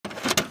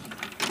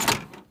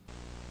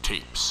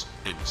Tapes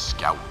and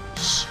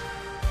Scowls,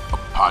 a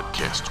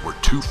podcast where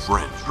two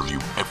friends review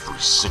every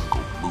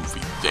single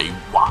movie they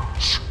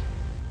watch.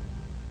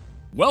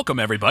 Welcome,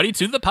 everybody,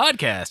 to the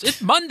podcast.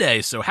 It's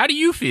Monday, so how do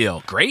you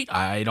feel? Great,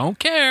 I don't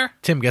care.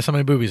 Tim, guess how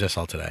many boobies I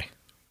saw today?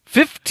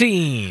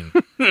 15!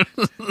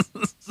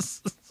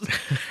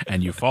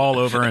 And you fall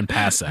over and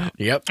pass out.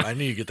 Yep, I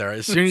knew you'd get there.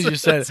 As soon as you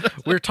said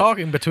it, we were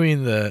talking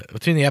between the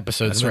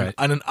episodes, That's right.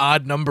 and an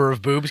odd number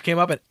of boobs came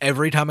up, and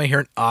every time I hear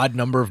an odd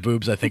number of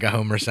boobs, I think of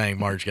Homer saying,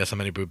 Marge, guess how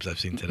many boobs I've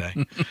seen today?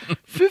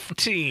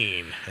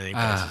 15! And he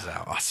passes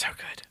out. Oh, so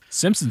good.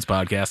 Simpsons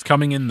podcast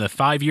coming in the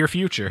 5-year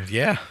future.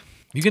 Yeah.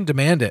 You can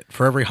demand it.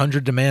 For every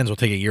 100 demands, we'll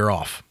take a year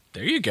off.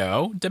 There you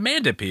go.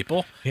 Demand it,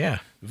 people. Yeah.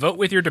 Vote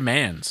with your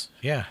demands.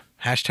 Yeah.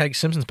 Hashtag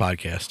Simpsons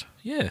podcast.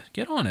 Yeah,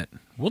 get on it.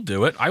 We'll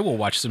do it. I will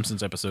watch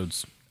Simpsons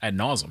episodes ad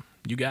nauseum.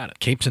 You got it.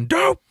 Capes and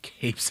dope.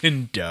 Capes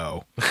and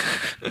dough.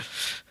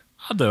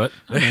 I'll do it.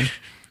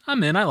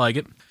 I'm in. I like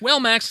it. Well,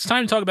 Max, it's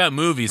time to talk about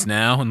movies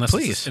now.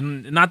 Please.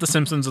 And not The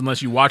Simpsons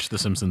unless you watch The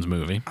Simpsons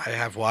movie. I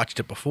have watched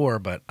it before,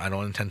 but I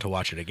don't intend to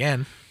watch it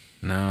again.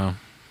 No,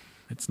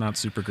 it's not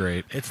super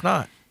great. It's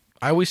not.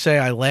 I always say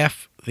I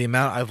laughed the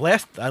amount of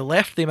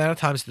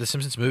times at the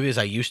Simpsons movie as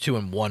I used to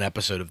in one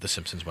episode of The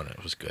Simpsons when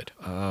it was good.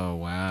 Oh,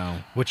 wow.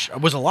 Which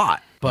was a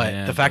lot. But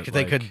Yeah, the fact but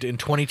that they could, in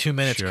 22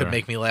 minutes, sure. could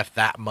make me laugh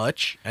that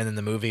much, and then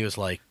the movie was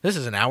like, this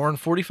is an hour and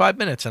 45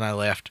 minutes, and I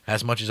laughed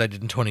as much as I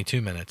did in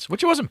 22 minutes,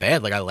 which it wasn't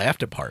bad. Like, I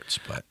laughed at parts,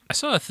 but... I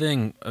saw a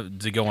thing,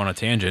 to go on a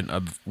tangent,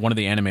 of one of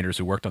the animators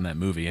who worked on that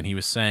movie, and he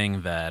was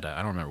saying that, I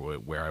don't remember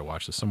where I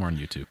watched this, somewhere on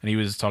YouTube, and he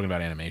was talking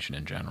about animation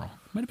in general.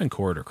 Might have been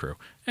Corridor Crew.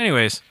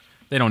 Anyways...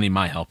 They don't need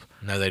my help.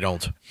 No, they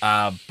don't.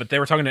 But they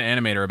were talking to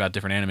an animator about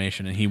different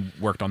animation, and he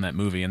worked on that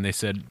movie, and they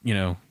said, you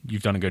know,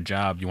 you've done a good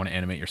job. You want to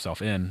animate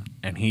yourself in.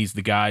 And he's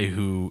the guy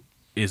who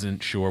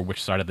isn't sure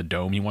which side of the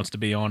dome he wants to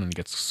be on, and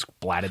gets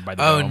splatted by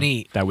the dome. Oh,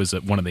 neat. That was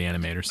one of the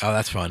animators. Oh,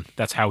 that's fun.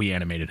 That's how he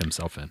animated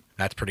himself in.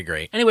 That's pretty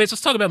great. Anyways,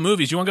 let's talk about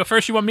movies. You want to go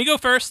first? You want me to go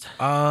first?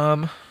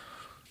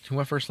 Who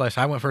went first last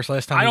time? I went first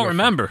last time. I don't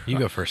remember. You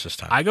go first this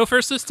time. I go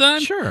first this time?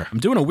 Sure. I'm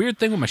doing a weird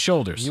thing with my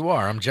shoulders. You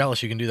are. I'm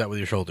jealous you can do that with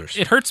your shoulders.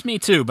 It hurts me,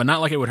 too, but not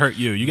like it would hurt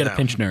you. You got a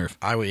pinched nerve.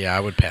 I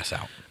would pass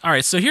out. All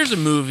right, so here's a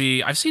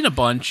movie. I've seen a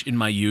bunch in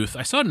my youth.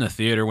 I saw it in the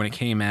theater when it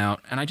came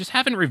out, and I just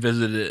haven't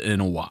revisited it in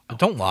a while.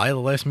 Don't lie. The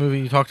last movie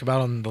you talked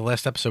about on the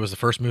last episode was the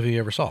first movie you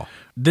ever saw.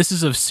 This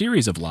is a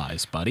series of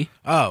lies, buddy.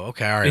 Oh,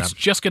 okay. All right. It's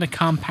just going to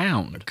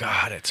compound.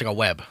 God, it's like a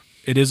web.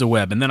 It is a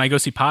web. And then I go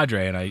see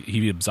Padre, and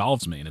he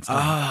absolves me, and it's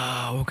not.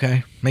 Oh,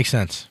 okay. Makes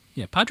sense.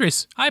 Yeah,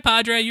 Padre's... Hi,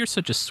 Padre. You're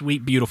such a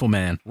sweet, beautiful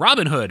man.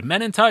 Robin Hood,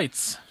 Men in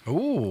Tights.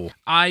 Ooh.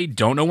 I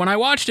don't know when I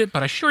watched it,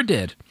 but I sure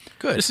did.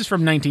 Good. This is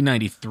from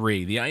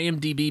 1993. The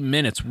IMDb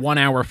minutes, 1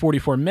 hour,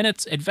 44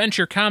 minutes.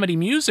 Adventure comedy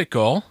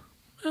musical.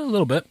 A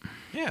little bit.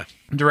 Yeah.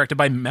 Directed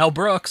by Mel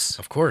Brooks.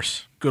 Of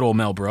course. Good old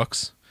Mel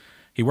Brooks.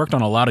 He worked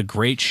on a lot of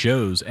great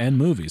shows and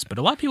movies, but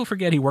a lot of people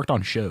forget he worked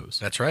on shows.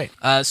 That's right.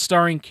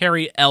 Starring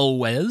Carrie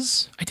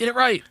Elwes. I did it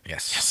right.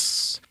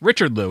 Yes.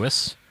 Richard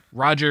Lewis.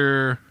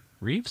 Roger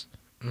Reeves?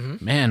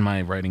 Mm-hmm. Man,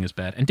 my writing is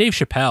bad. And Dave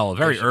Chappelle,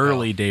 very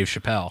early Dave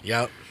Chappelle.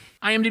 Yep.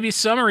 IMDb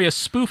summary, a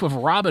spoof of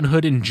Robin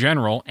Hood in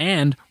general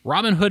and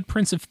Robin Hood,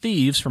 Prince of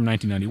Thieves from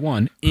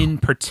 1991 in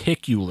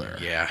particular.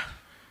 Yeah.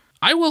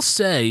 I will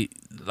say,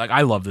 like,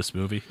 I love this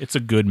movie. It's a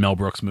good Mel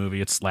Brooks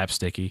movie. It's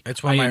slapsticky.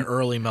 It's one of my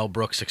early Mel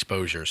Brooks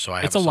exposures, so I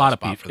have it's a lot of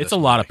people. It's a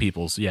lot of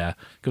people's, yeah.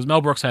 Because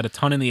Mel Brooks had a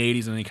ton in the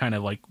 80s, and he kind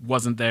of, like,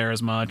 wasn't there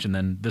as much, and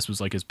then this was,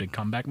 like, his big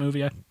comeback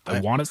movie, I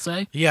want to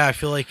say. Yeah, I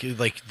feel like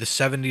the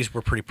 70s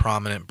were pretty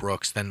prominent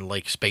Brooks, then,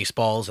 like,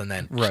 Spaceballs, and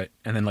then... Right,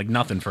 and then, like,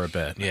 nothing for a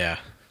bit. Yeah.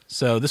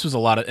 So this was a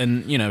lot of...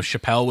 And, you know,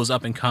 Chappelle was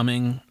up and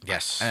coming.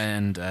 Yes.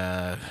 And,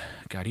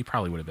 God, he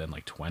probably would have been,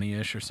 like,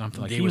 20-ish or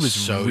something. Like, He he was was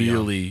so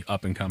really young.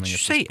 up and coming. Did you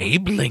say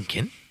Abe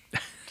Lincoln?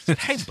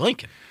 Hey,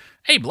 Lincoln.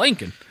 Abe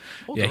Lincoln.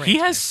 Hold Yeah, the he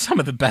reins, has some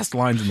of the best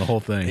lines in the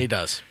whole thing. He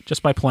does.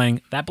 Just by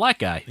playing that black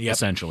guy, Yep.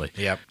 essentially.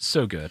 Yep.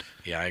 So good.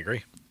 Yeah, I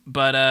agree.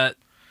 But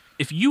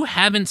if you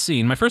haven't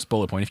seen, my first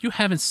bullet point, if you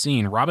haven't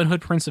seen Robin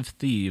Hood, Prince of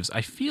Thieves,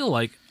 I feel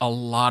like a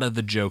lot of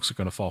the jokes are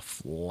going to fall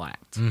flat.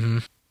 Mm-hmm.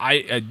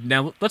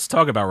 Now let's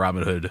talk about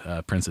Robin Hood,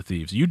 Prince of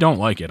Thieves. You don't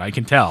like it, I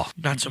can tell.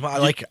 Not so much.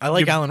 I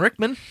like Alan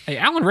Rickman. Hey,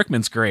 Alan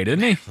Rickman's great,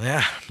 isn't he?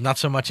 Yeah, not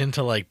so much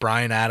into like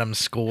Bryan Adams'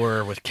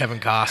 score with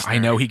Kevin Costner. I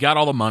know, he got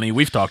all the money.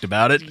 We've talked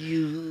about it.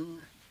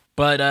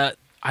 But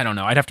I don't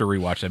know. I'd have to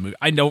rewatch that movie.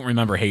 I don't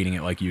remember hating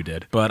it like you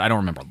did, but I don't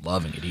remember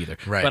loving it either.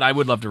 Right. But I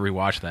would love to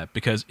rewatch that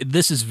because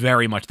this is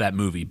very much that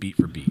movie, beat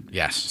for beat.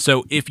 Yes.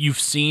 So if you've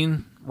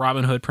seen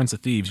Robin Hood, Prince of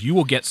Thieves, you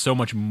will get so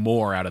much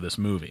more out of this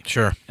movie.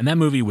 Sure. And that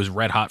movie was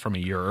red hot from a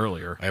year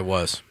earlier. It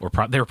was. Or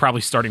they were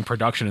probably starting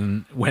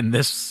production when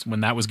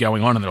that was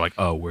going on, and they're like,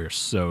 "Oh, we're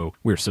so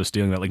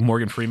stealing that." Like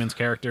Morgan Freeman's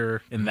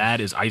character in that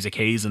is Isaac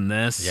Hayes in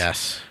this.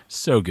 Yes.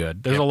 So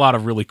good. There's a lot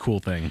of really cool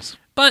things.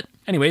 But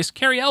anyways,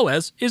 Carrie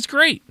Elwes is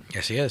great.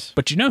 Yes, he is.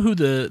 But you know who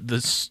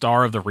the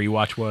star of the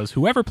rewatch was?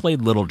 Whoever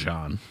played Little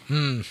John.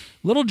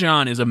 Little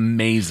John is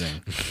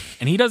amazing.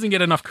 And he doesn't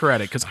get enough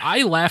credit because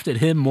I laughed at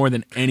him more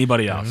than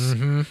anybody else. I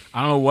don't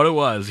know what it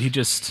was.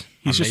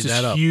 He's I just made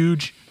this that up.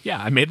 huge. Yeah,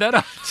 I made that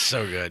up.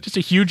 So good. Just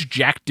a huge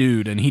jack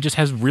dude, and he just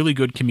has really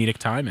good comedic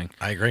timing.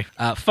 I agree.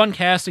 Fun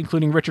cast,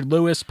 including Richard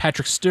Lewis,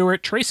 Patrick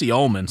Stewart, Tracy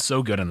Ullman,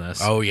 so good in this.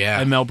 Oh, yeah.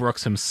 And Mel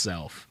Brooks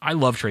himself. I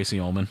love Tracy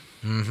Ullman.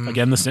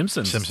 Again, The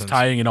Simpsons,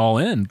 tying it all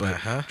in, but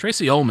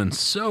Tracy Ullman,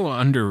 so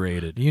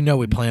underrated. You know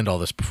we planned all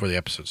this before the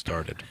episode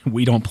started.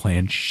 We don't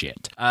plan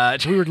shit.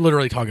 We were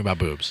literally talking about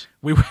boobs.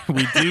 We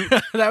do.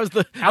 That was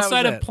the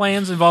Outside of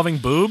plans involving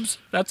boobs,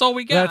 that's all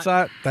we got.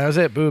 That was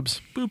it, boobs.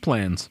 Boob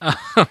plans.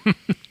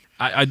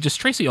 I just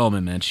Tracy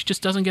Ullman, man, she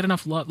just doesn't get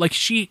enough love. Like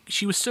she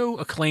was so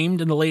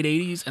acclaimed in the late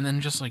 '80s, and then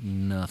just like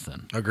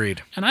nothing.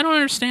 Agreed. And I don't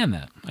understand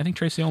that. I think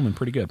Tracy Ullman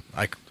pretty good.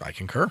 I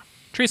concur.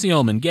 Tracy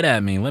Ullman, get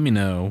at me. Let me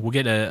know. We'll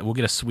get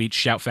a sweet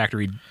Shout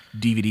Factory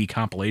DVD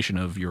compilation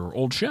of your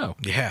old show.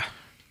 Yeah.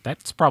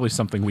 That's probably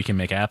something we can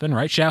make happen,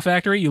 right? Shout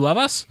Factory, you love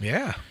us?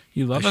 Yeah.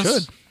 You love They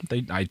us?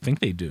 should. I think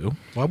they do.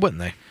 Why wouldn't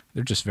they?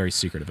 They're just very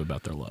secretive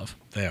about their love.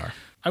 They are.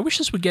 I wish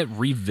this would get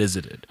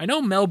revisited. I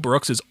know Mel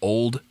Brooks is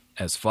old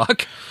as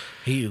fuck.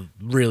 He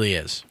really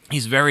is.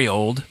 He's very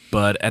old,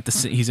 but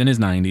he's in his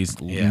 90s,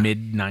 Yeah.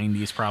 mid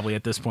 90s probably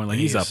at this point. Like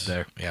he's up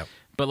there. Yeah.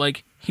 But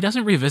like he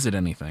doesn't revisit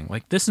anything.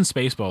 Like this and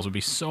Spaceballs would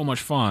be so much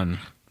fun.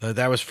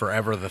 That was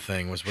forever the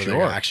thing, was where they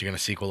were actually going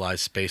to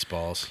sequelize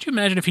Spaceballs. Could you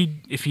imagine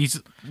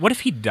what if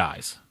he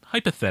dies?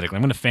 Hypothetically,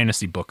 I'm going to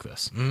fantasy book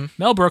this.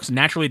 Mel Brooks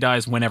naturally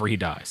dies whenever he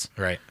dies.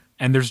 Right.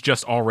 And there's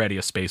just already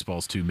a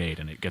Spaceballs 2 made,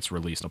 and it gets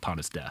released upon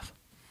his death.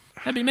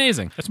 That'd be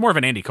amazing. That's more of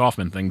an Andy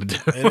Kaufman thing to do.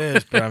 It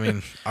is, but I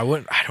mean,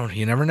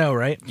 you never know,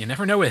 right? You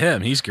never know with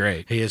him. He's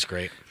great. He is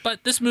great.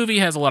 But this movie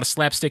has a lot of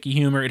slapsticky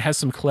humor. It has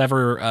some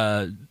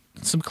clever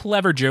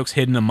jokes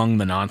hidden among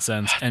the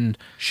nonsense, and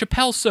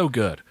Chappelle's so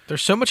good.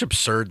 There's so much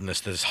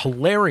absurdness that is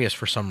hilarious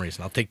for some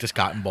reason. I'll take this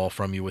cotton ball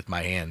from you with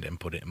my hand and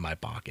put it in my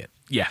pocket.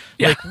 Yeah.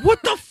 Like,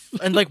 what the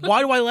and like,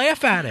 why do I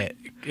laugh at it?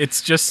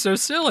 It's just so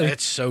silly.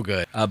 It's so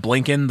good.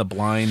 Blinken, the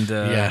blind.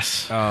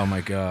 Yes. Oh,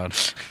 my God.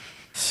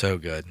 So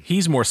good.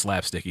 He's more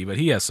slapsticky, but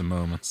he has some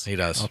moments. He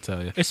does. I'll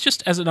tell you. It's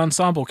just, as an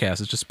ensemble cast,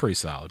 it's just pretty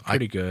solid.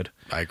 Pretty good.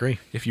 I agree.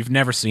 If you've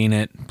never seen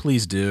it,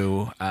 please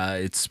do.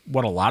 It's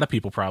what a lot of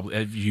people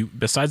probably...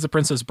 besides The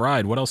Princess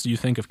Bride, what else do you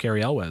think of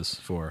Cary Elwes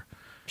for?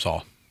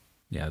 Saw.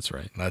 Yeah, that's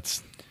right.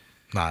 That's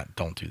not...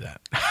 Don't do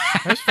that.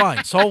 That's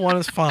fine. Saw 1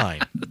 is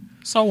fine.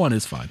 Saw 1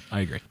 is fine.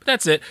 I agree. But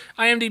that's it.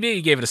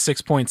 IMDb gave it a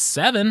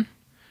 6.7.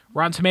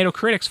 Rotten Tomato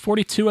critics,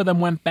 42 of them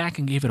went back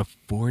and gave it a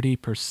 40%.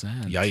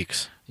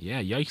 Yikes. Yeah,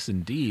 yikes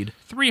indeed.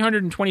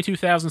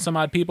 322,000 some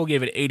odd people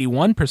gave it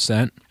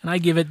 81%, and I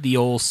give it the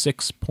old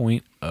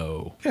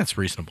 6.0. That's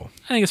reasonable.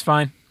 I think it's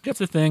fine. It's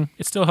the thing.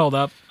 It still held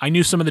up. I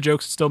knew some of the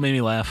jokes. It still made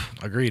me laugh.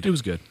 Agreed. It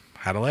was good.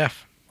 Had a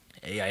laugh.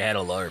 Hey, I had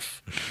a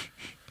larf.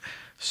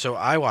 So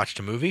I watched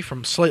a movie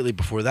from slightly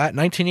before that,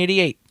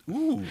 1988.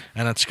 Ooh.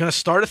 And it's going to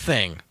start a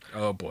thing.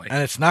 Oh, boy.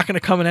 And it's not going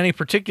to come in any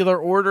particular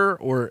order,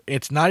 or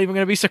it's not even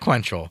going to be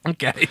sequential.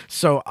 Okay.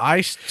 So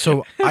I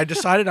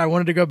decided I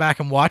wanted to go back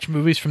and watch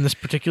movies from this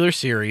particular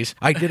series.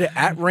 I did it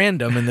at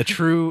random in the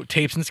true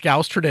Tapes and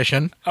Scowls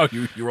tradition. Oh,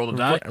 you rolled a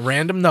die?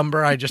 Random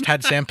number. I just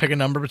had Sam pick a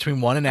number between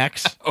 1 and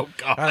X. Oh,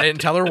 God. I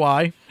didn't tell her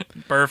why.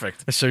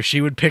 Perfect. So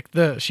she picked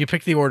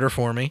the order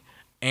for me.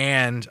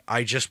 And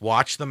I just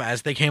watched them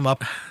as they came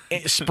up,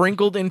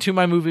 sprinkled into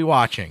my movie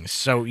watching.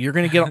 So you're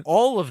going to get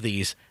all of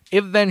these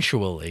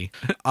eventually.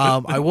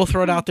 I will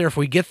throw it out there. If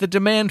we get the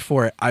demand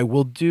for it, I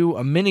will do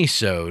a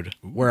mini-sode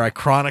where I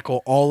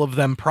chronicle all of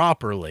them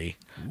properly.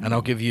 And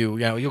I'll give you,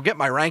 you'll get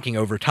my ranking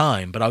over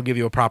time, but I'll give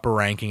you a proper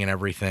ranking and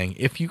everything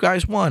if you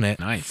guys want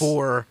it. Nice.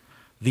 For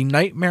the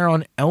Nightmare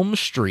on Elm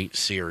Street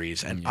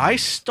series. And I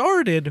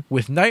started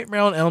with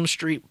Nightmare on Elm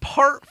Street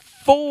Part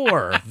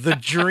 4, The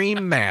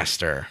Dream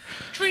Master.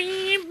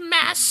 Dream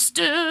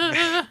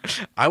Master.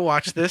 I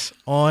watched this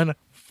on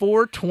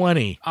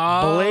 420.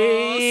 Oh,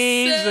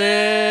 Blaze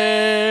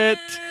it.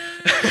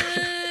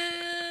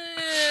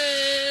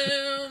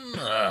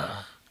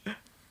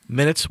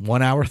 Minutes,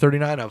 1 hour,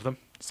 39 of them.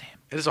 Sam.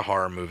 It is a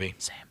horror movie.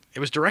 Sam. It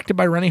was directed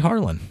by Rennie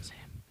Harlan. Sam.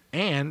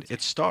 And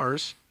it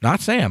stars,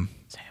 not Sam,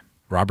 Sam.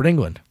 Robert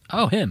Englund.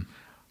 Oh, him.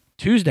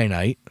 Tuesday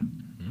Night.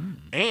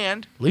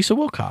 And Lisa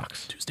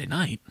Wilcox. Tuesday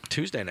night.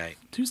 Tuesday Night.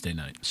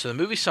 So the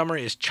movie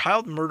summary is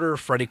child murderer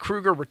Freddy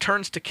Krueger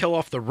returns to kill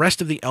off the rest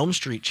of the Elm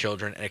Street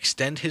children and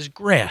extend his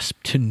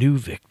grasp to new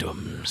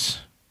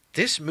victims.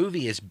 This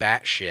movie is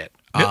batshit.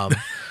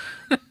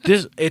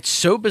 It's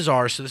so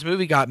bizarre. So this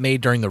movie got made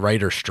during the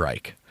writer's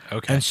strike.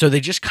 Okay. And so they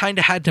just kind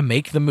of had to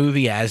make the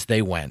movie as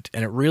they went.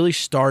 And it really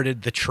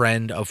started the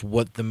trend of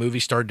what the movie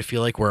started to feel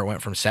like, where it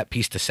went from set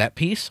piece to set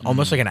piece,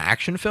 almost like an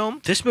action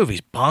film. This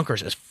movie's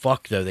bonkers as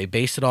fuck, though. They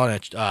based it on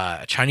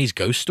a Chinese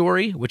ghost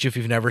story, which if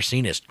you've never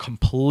seen is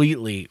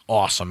completely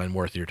awesome and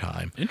worth your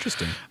time.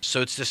 Interesting.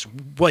 So it's this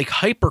like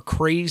hyper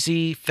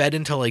crazy, fed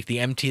into like they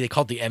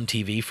call it the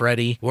MTV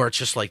Freddy, where it's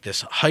just like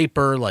this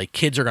hyper, like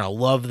kids are going to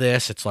love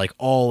this. It's like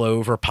all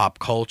over pop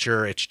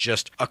culture. It's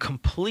just a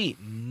complete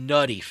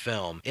nutty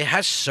film. It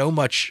has so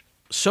much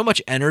so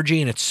much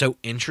energy and it's so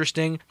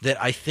interesting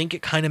that I think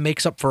it kind of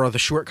makes up for the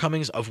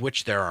shortcomings, of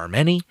which there are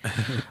many.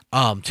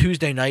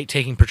 Tuesday Night,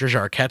 taking Patricia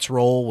Arquette's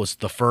role, was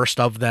the first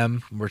of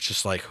them, where it's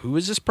just like, who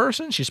is this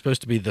person? She's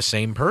supposed to be the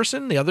same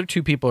person. The other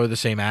two people are the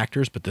same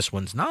actors, but this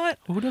one's not.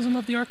 Who doesn't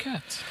love the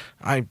Arquettes?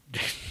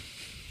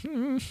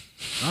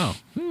 Oh,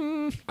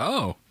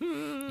 all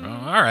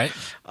right.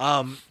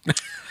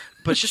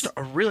 But it's just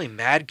a really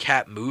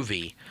madcap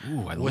movie.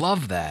 Ooh, I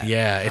love that.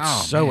 Yeah,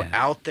 it's man.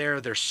 out there.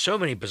 There's so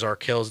many bizarre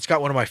kills. It's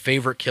got one of my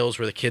favorite kills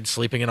where the kid's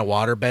sleeping in a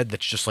waterbed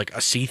that's just like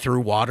a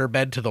see-through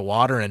waterbed to the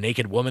water, and a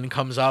naked woman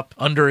comes up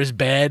under his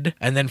bed,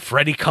 and then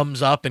Freddy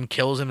comes up and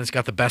kills him. It's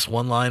got the best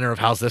one-liner of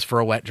 "How's this for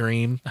a wet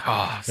dream?"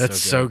 Oh, that's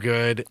so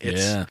good.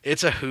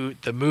 It's a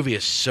hoot. The movie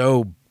is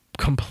so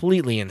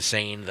completely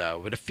insane,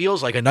 though, but it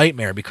feels like a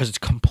nightmare because it's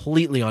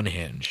completely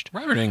unhinged.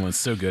 Robert Englund's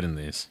so good in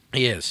these.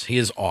 He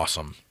is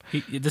awesome.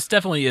 This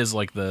definitely is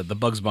like the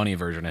Bugs Bunny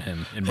version of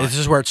him. This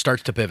is where it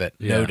starts to pivot,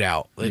 no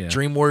doubt. Yeah.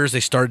 Dream Warriors, they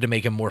started to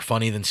make him more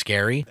funny than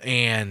scary,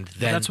 and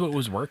then that's what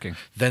was working.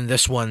 Then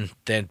this one,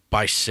 then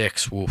by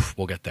 6, we'll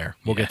get there.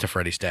 We'll get to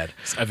Freddy's Dead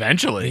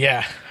eventually.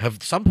 Yeah,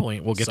 at some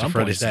point we'll get to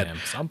Freddy's Dead. Sam,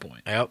 some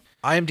point. Yep.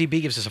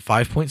 IMDb gives us a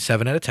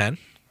 5.7 out of 10.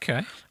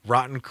 Okay.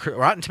 Rotten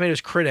Tomatoes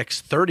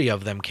critics, 30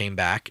 of them came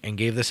back and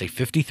gave this a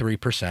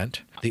 53%.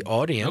 The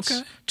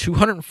audience,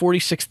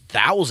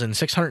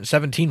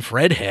 246,617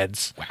 Fred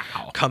heads.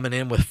 Wow. Coming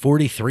in with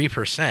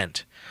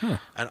 43%. Huh.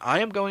 And I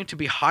am going to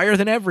be higher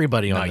than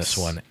everybody on this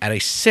one at a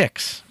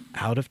 6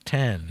 out of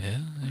 10. Yeah,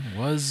 it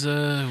was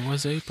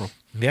April.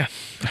 Yeah,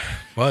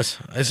 was.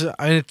 It's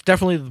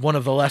definitely one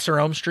of the lesser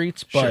Elm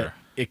Streets, but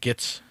it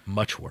gets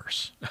much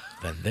worse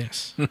than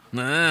this.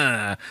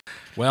 Well,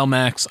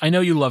 Max, I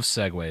know you love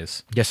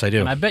segues. Yes, I do.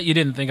 And I bet you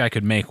didn't think I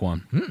could make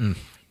one.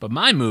 But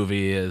my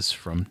movie is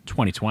from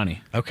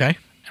 2020. Okay.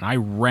 And I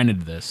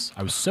rented this.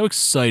 I was so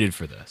excited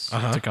for this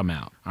to come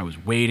out. I was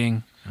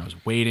waiting,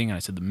 and I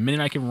said the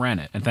minute I can rent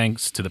it, and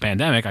thanks to the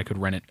pandemic, I could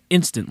rent it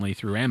instantly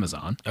through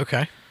Amazon.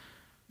 Okay.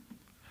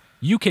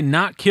 You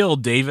Cannot Kill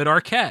David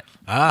Arquette.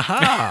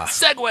 Aha!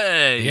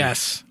 Segue!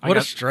 Yes. What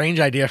a strange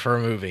idea for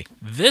a movie.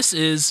 This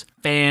is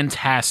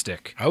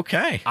fantastic.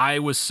 Okay. I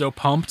was so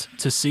pumped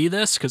to see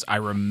this because I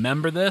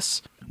remember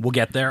this. We'll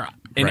get there.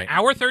 In an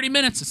hour, 30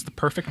 minutes, it's the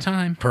perfect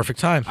time. Perfect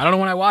time. I don't know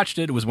when I watched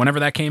it. It was whenever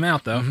that came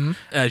out, though.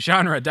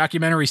 Genre,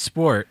 documentary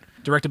sport.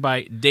 Directed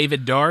by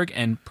David Darg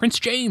and Prince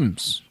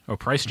James. Oh,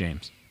 Price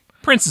James.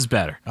 Prince is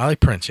better. I like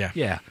Prince, yeah.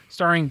 Yeah.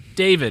 Starring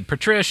David,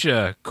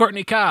 Patricia,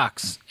 Courtney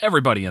Cox,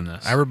 everybody in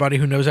this. Everybody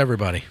who knows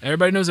everybody.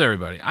 Everybody knows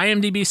everybody.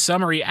 IMDb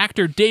summary,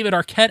 actor David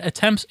Arquette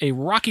attempts a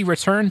rocky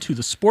return to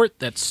the sport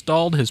that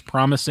stalled his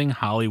promising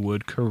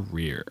Hollywood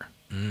career.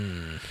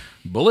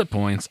 Bullet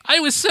points. I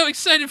was so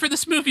excited for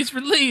this movie's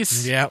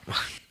release. Yep.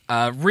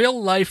 A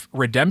real-life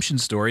redemption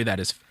story that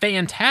is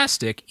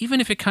fantastic,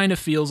 even if it kind of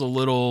feels a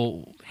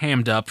little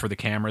hammed up for the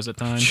cameras at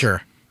times.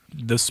 Sure.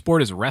 The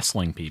sport is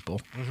wrestling,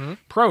 people.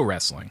 Pro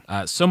wrestling.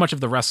 So much of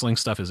the wrestling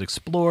stuff is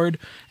explored,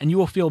 and you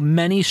will feel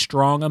many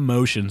strong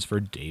emotions for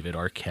David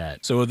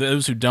Arquette. So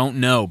those who don't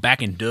know,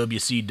 back in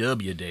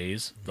WCW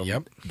days,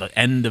 the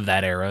end of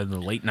that era, the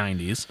late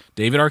 90s,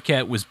 David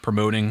Arquette was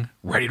promoting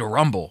Ready to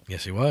Rumble.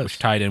 Yes, he was. Which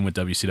tied in with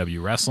WCW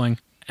wrestling.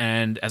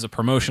 And as a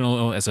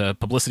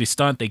publicity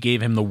stunt, they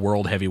gave him the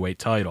World Heavyweight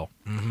title.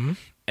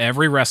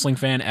 Every wrestling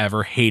fan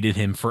ever hated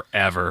him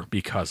forever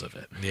because of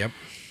it. Yep.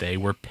 They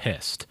were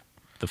pissed.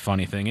 The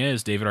funny thing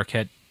is, David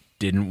Arquette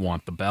didn't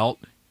want the belt.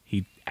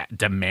 He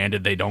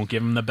demanded they don't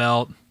give him the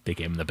belt. They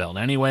gave him the belt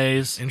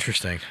anyways.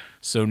 Interesting.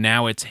 So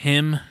now it's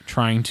him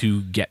trying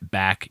to get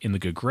back in the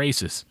good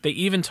graces. They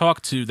even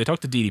talk to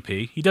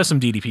DDP. He does some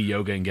DDP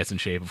yoga and gets in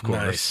shape, of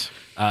course.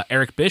 Nice.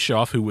 Eric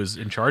Bischoff, who was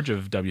in charge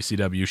of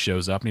WCW,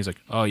 shows up and he's like,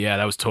 "Oh yeah,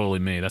 that was totally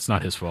me. That's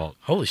not his fault."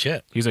 Holy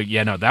shit. He's like,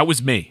 "Yeah, no, that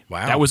was me.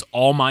 Wow. That was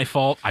all my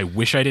fault. I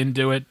wish I didn't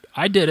do it.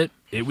 I did it.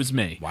 It was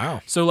me."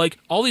 Wow. So like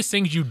all these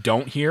things you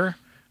don't hear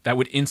that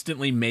would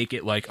instantly make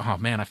it like, oh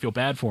man, I feel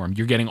bad for him.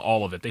 You're getting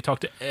all of it. They talk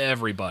to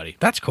everybody.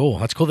 That's cool.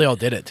 That's cool. They all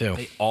did it too.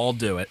 They all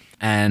do it.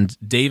 And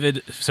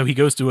David, so he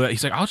goes to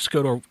he's like, I'll just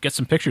go to get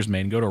some pictures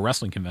made and go to a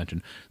wrestling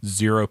convention.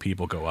 0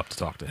 people go up to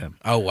talk to him.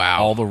 Oh,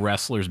 wow. All the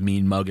wrestlers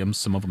mean mug him.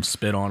 Some of them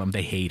spit on him.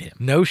 They hate him.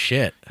 No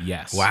shit.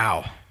 Yes.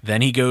 Wow.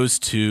 Then he goes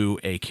to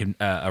a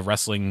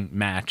wrestling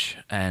match,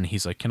 and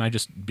he's like, "Can I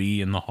just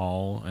be in the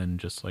hall and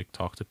just like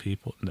talk to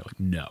people?" And they're like,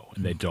 "No,"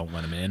 and they don't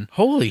let him in.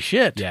 Holy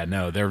shit! Yeah,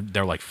 no,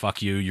 they're like,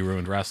 "Fuck you, you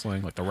ruined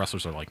wrestling." Like the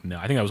wrestlers are like, "No."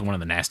 I think that was one of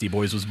the Nasty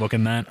Boys was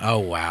booking that. Oh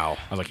wow!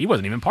 I was like, he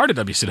wasn't even part of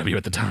WCW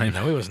at the time.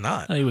 No, he was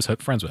not. He was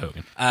friends with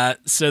Hogan.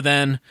 So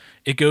then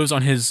it goes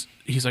on his.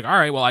 He's like, "All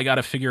right, well, I got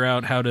to figure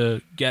out how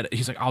to get it."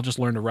 He's like, "I'll just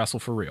learn to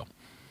wrestle for real."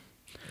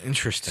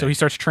 Interesting. So he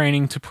starts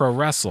training to pro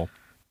wrestle.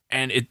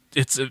 And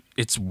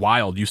it's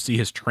wild. You see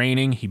his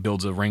training. He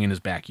builds a ring in his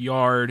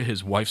backyard.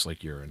 His wife's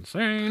like, "You're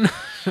insane,"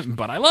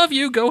 but I love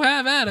you. Go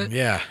have at it.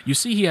 Yeah. You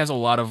see, he has there's a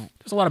lot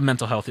of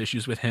mental health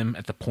issues with him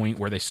at the point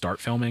where they start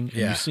filming.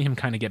 And you see him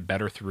kind of get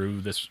better through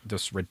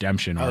this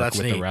redemption arc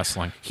with the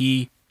wrestling.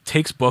 He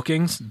takes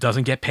bookings,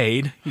 doesn't get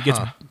paid. He gets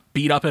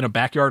beat up in a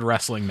backyard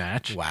wrestling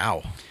match.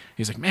 Wow.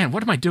 He's like, man,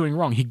 what am I doing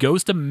wrong? He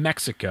goes to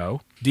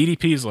Mexico.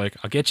 DDP's like,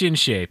 I'll get you in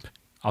shape.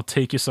 I'll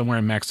take you somewhere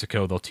in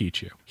Mexico. They'll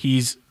teach you.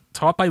 He's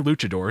taught by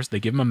luchadors.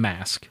 They give him a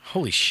mask.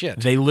 Holy shit.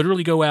 They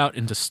literally go out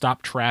and to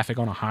stop traffic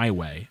on a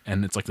highway,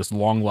 and it's like this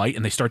long light,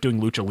 and they start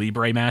doing lucha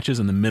libre matches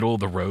in the middle of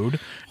the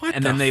road.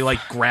 Then they like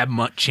grab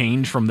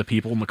change from the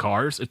people in the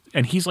cars,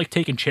 and he's like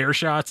taking chair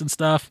shots and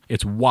stuff.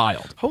 It's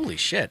wild. Holy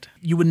shit.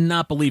 You would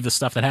not believe the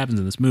stuff that happens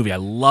in this movie. I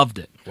loved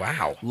it.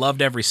 Wow.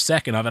 Loved every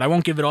second of it. I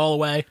won't give it all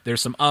away.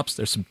 There's some ups,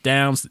 there's some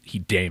downs. He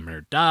damn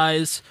near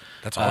dies.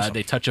 That's awesome.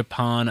 They touch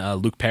upon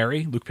Luke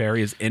Perry. Luke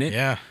Perry is in it.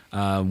 Yeah.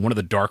 One of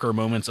the darker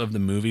moments of the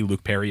movie,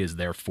 Luke Perry is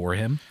there for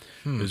him.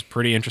 It was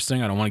pretty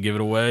interesting. I don't want to give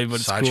it away, but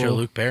it's cool. Sideshow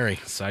Luke Perry.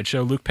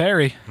 Sideshow Luke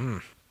Perry.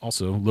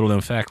 Also, little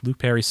known fact, Luke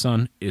Perry's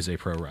son is a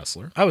pro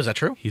wrestler. Oh, is that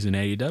true? He's in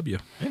AEW.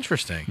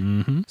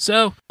 Interesting.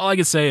 So, all I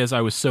can say is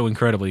I was so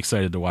incredibly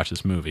excited to watch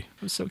this movie.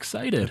 I was so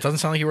excited. It doesn't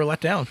sound like you were let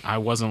down. I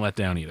wasn't let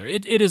down either.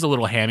 It is a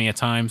little hammy at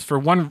times.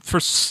 For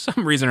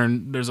some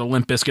reason, there's a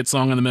Limp Bizkit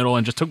song in the middle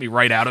and just took me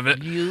right out of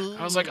it.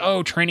 I was like,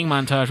 oh, training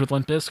montage with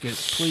Limp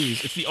Bizkit,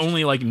 please. It's the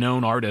only like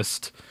known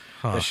artist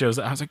that shows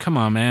that. I was like, come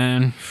on,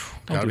 man.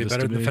 Gotta be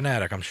better than the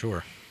Fanatic, I'm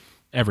sure.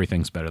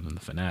 Everything's better than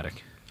the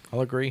Fanatic.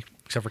 I'll agree,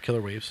 except for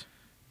Killer Waves.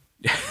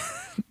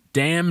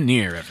 Damn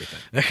near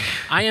everything.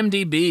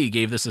 IMDb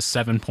gave this a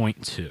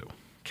 7.2.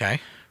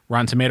 Okay.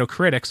 Rotten Tomato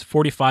critics,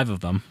 45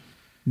 of them,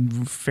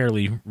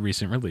 fairly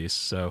recent release,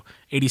 so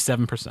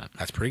 87%.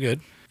 That's pretty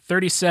good.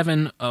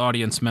 37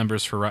 audience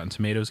members for Rotten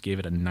Tomatoes gave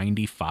it a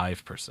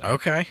 95%.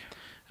 Okay.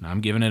 And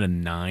I'm giving it a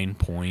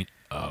 9.0.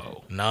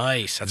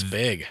 Nice. That's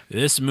big.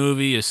 This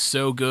movie is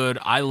so good.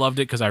 I loved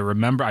it because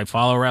I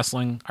follow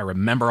wrestling. I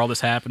remember all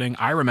this happening.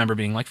 I remember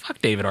being like, fuck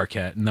David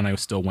Arquette. And then I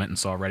still went and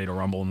saw Ready to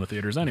Rumble in the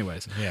theaters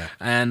anyways. Yeah.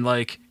 And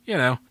like,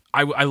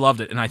 I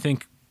loved it. And I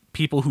think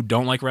people who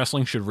don't like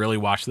wrestling should really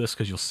watch this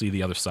because you'll see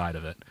the other side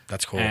of it.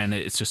 That's cool. And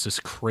it's just this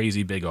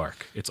crazy big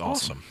arc. It's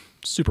awesome.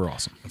 Super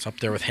awesome. It's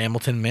up there with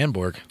Hamilton and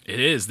Manborg. It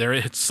is.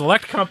 It's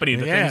select company,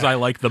 the things I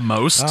like the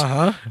most.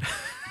 Uh-huh.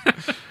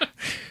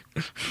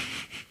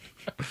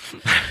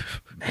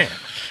 Man.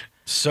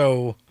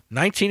 So,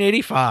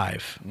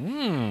 1985.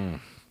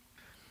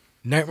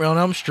 Nightmare on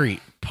Elm Street,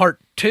 Part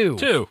 2.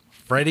 2.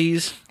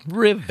 Freddy's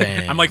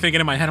Revenge. I'm like thinking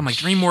in my head, I'm like,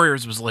 Dream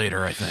Warriors was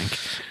later, I think.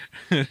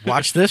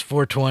 Watch this,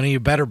 420. You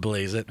better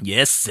blaze it.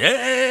 Yes,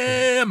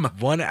 Sam!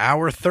 1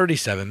 hour,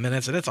 37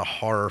 minutes, and it's a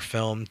horror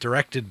film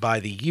directed by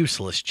the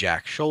useless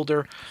Jack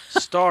Shoulder,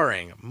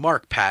 starring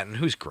Mark Patton,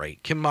 who's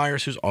great, Kim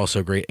Myers, who's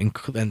also great,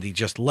 and the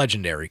just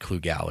legendary Clu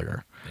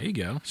Gallagher. There you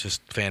go. It's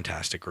just a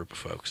fantastic group of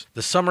folks.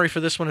 The summary for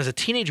this one is a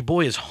teenage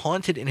boy is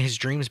haunted in his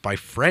dreams by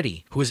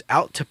Freddy, who is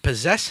out to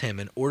possess him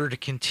in order to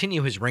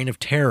continue his reign of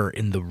terror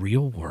in the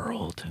real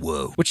world.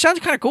 Whoa. Which sounds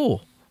kind of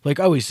cool.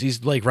 Like, oh,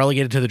 he's like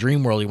relegated to the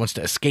dream world. He wants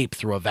to escape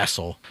through a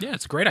vessel. Yeah,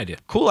 it's a great idea.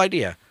 Cool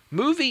idea.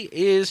 Movie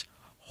is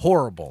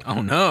horrible.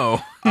 Oh,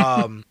 no.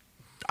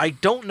 I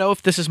don't know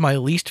if this is my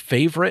least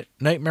favorite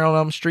Nightmare on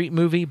Elm Street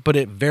movie, but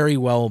it very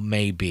well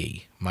may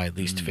be my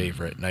least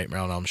favorite Nightmare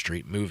on Elm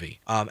Street movie.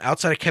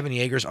 Outside of Kevin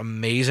Yeager's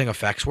amazing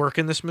effects work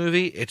in this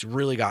movie, it's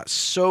really got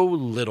so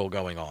little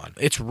going on.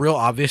 It's real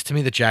obvious to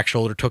me that Jack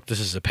Shoulder took this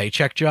as a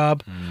paycheck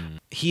job.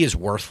 He is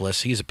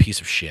worthless. He's a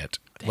piece of shit.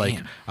 Damn.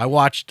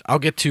 Like, I'll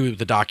get to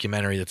the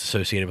documentary that's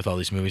associated with all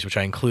these movies, which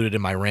I included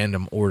in my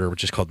random order,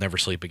 which is called Never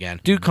Sleep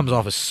Again. Dude comes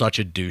off as such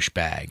a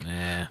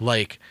douchebag.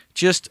 Like,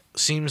 just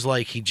seems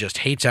like he just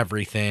hates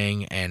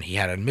everything, and he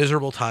had a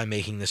miserable time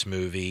making this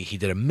movie. He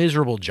did a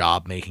miserable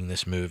job making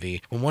this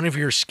movie. When one of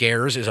your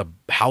scares is a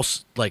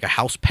house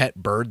pet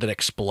bird that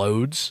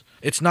explodes,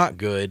 it's not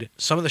good.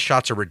 Some of the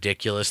shots are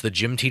ridiculous. The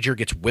gym teacher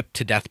gets whipped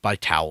to death by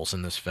towels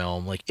in this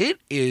film. Like, it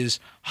is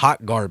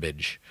hot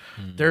garbage.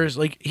 There's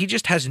he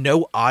just has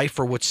no eye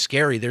for what's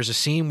scary. There's a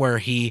scene where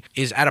he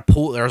is at a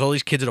pool. There's all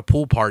these kids at a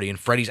pool party, and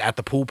Freddy's at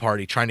the pool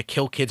party trying to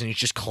kill kids, and he's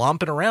just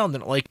clomping around.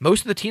 And like,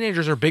 most of the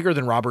teenagers are bigger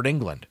than Robert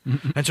Englund,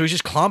 and so he's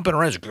just clomping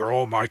around. He's like, "You're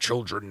all my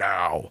children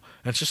now."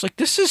 And it's just like,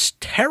 this is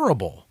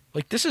terrible.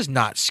 Like, this is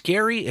not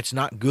scary. It's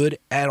not good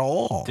at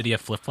all. Did he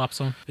have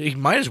flip-flops on? He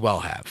might as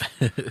well have.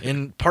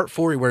 In part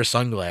 4, he wears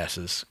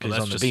sunglasses because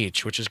he's on the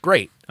beach, which is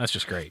great. That's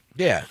just great.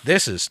 Yeah,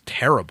 this is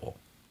terrible.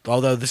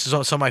 Although this is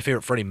some of my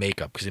favorite Freddy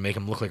makeup because they make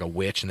him look like a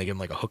witch and they give him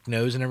like a hook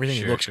nose and everything.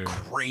 He looks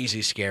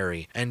crazy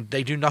scary, and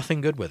they do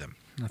nothing good with him.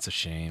 That's a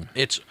shame.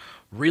 It's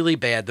really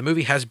bad. The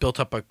movie has built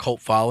up a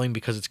cult following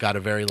because it's got a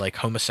very like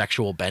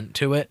homosexual bent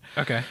to it.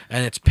 Okay.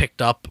 And it's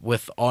picked up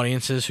with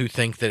audiences who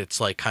think that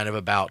it's like kind of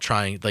about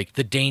trying like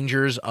the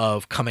dangers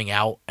of coming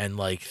out and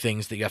like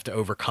things that you have to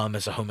overcome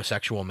as a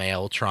homosexual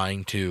male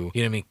trying to,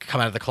 you know what I mean, come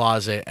out of the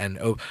closet and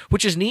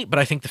which is neat, but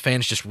I think the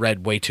fans just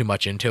read way too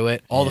much into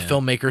it. All the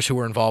filmmakers who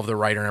were involved, the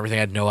writer and everything,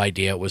 had no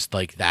idea it was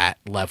like that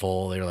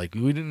level. They were like,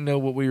 we didn't know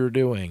what we were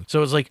doing.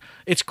 So it's like,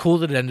 it's cool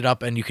that it ended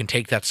up and you can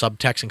take that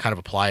subtext and kind of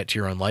apply it to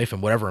your own life,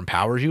 and whatever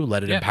empowers you,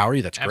 let it empower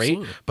you. That's great.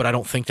 Absolutely. But I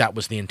don't think that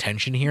was the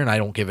intention here, and I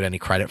don't give it any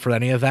credit for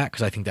any of that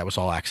because I think that was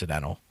all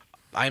accidental.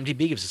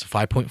 IMDb gives us a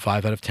 5.5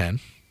 out of 10.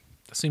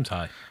 That seems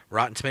high.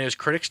 Rotten Tomatoes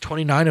critics,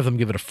 29 of them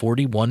give it a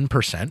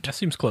 41%. That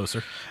seems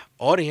closer.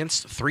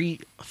 Audience,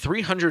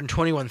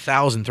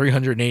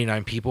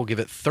 321,389 people give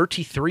it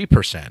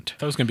 33%.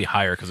 That was going to be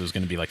higher because it was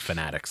going to be like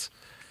Fanatics.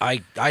 I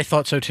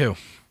thought so too.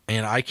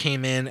 And I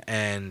came in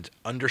and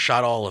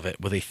undershot all of it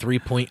with a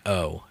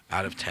 3.0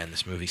 out of 10.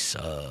 This movie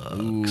sucks.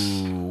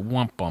 Ooh,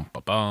 wump,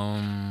 bump,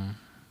 bum.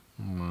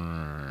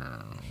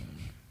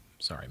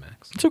 Sorry,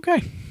 Max. It's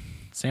okay.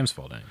 Sam's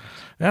fault anyway.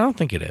 I don't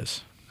think it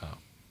is. Oh.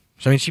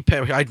 So, I mean,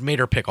 I made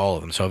her pick all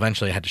of them, so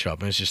eventually I had to show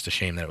up. It was just a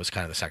shame that it was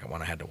kind of the second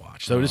one I had to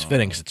watch. So it is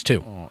fitting because it's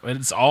 2.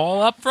 It's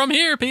all up from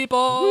here,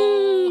 people.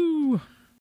 Woo!